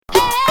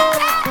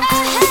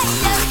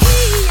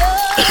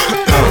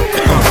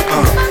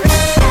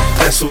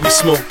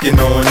smoking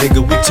on,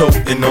 nigga, we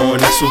toting on.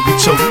 That's what we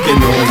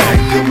choking on,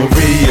 Agda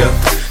Maria.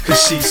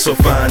 Cause she so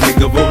fine,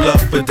 nigga, roll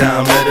up or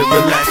down, let her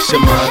relax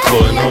your mind,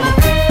 calling on.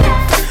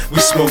 We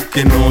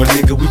smoking on,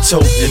 nigga, we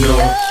toting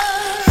on.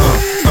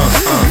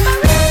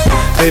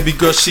 Baby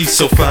girl, she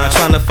so fine,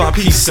 trying to find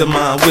peace of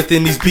mind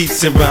within these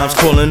beats and rhymes,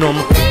 calling on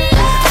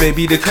my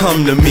baby to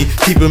come to me,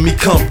 keeping me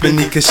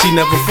company, cause she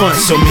never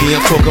fronts on me.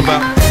 I'm talking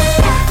about,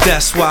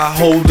 that's why I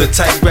hold her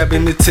tight,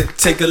 grabbing the tip,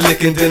 take a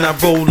lick and then I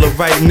roll her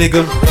right,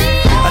 nigga.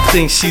 I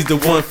think she's the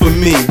one for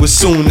me, we're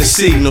soon to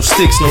see. No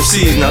sticks, no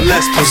seeds, now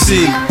let's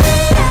proceed.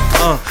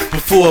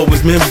 Before it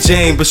was Mary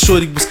Jane, but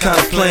shorty was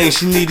kinda plain,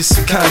 she needed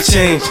some kind of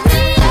change.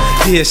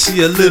 Yeah,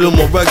 she a little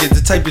more rugged,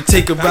 the type to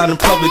take her out in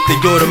public, they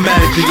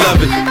automatically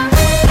love it.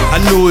 I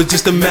knew it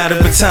just a matter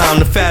of time,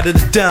 the fatter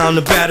the down,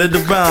 the badder the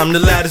rhyme, the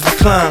ladders we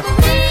climb.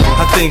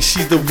 I think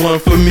she's the one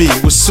for me,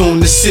 we're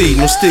soon to see.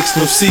 No sticks,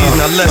 no seeds,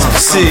 now let's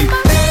proceed.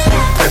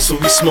 That's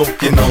what we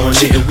smoking on,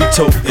 nigga, we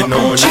toting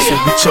on. That's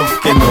what we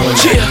choking on,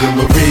 Agda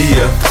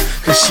Maria.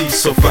 Cause she's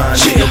so fine,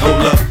 nigga,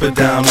 roll up or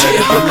down, let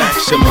her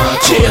relax your mind,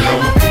 calling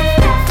on.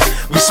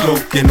 We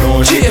smoking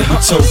on, nigga, we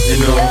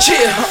toting on.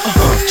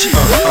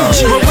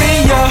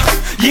 Maria,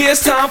 yeah,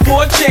 it's time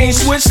for a change.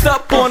 Switched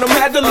up on them,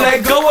 had to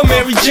let go of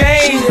Mary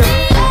Jane.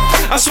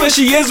 I swear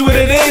she is what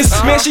it is.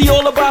 Man, she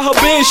all about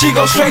her biz, she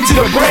go straight to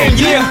the brain,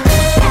 yeah.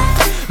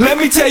 Let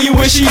me tell you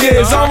what she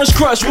is. Orange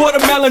crush,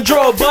 watermelon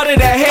draw, butter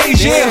that haze,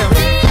 yeah.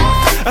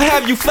 I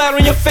have you flat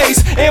on your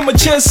face,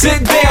 amateur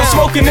sit down,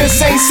 smoking this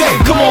ain't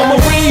safe. Come on,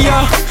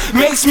 Maria,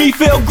 makes me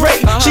feel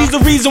great. She's the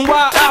reason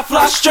why I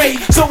fly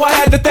straight, so I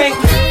had to thank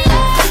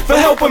for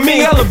helping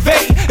me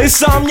elevate. It's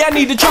something y'all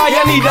need to try,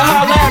 y'all need to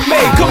holler at me.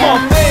 Come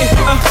on, babe,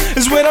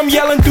 it's when I'm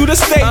yelling through the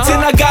states,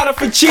 and I got it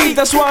for cheap,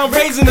 that's why I'm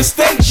raising the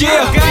stakes,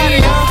 yeah.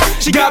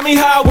 She got me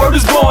high, word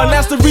is born,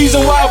 that's the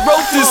reason why I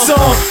wrote this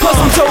song. Plus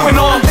I'm toting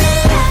on.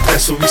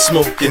 That's what we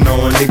smoking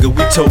on, nigga,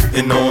 we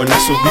toting on.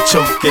 That's what we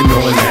choking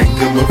on,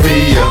 Agda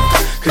Maria.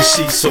 Cause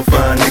she's so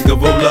fine, nigga,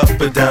 roll up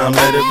or down,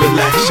 let her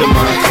relax your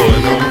mind,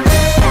 calling on.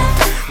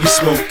 We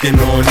smoking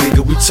on,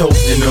 nigga, we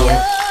toting on.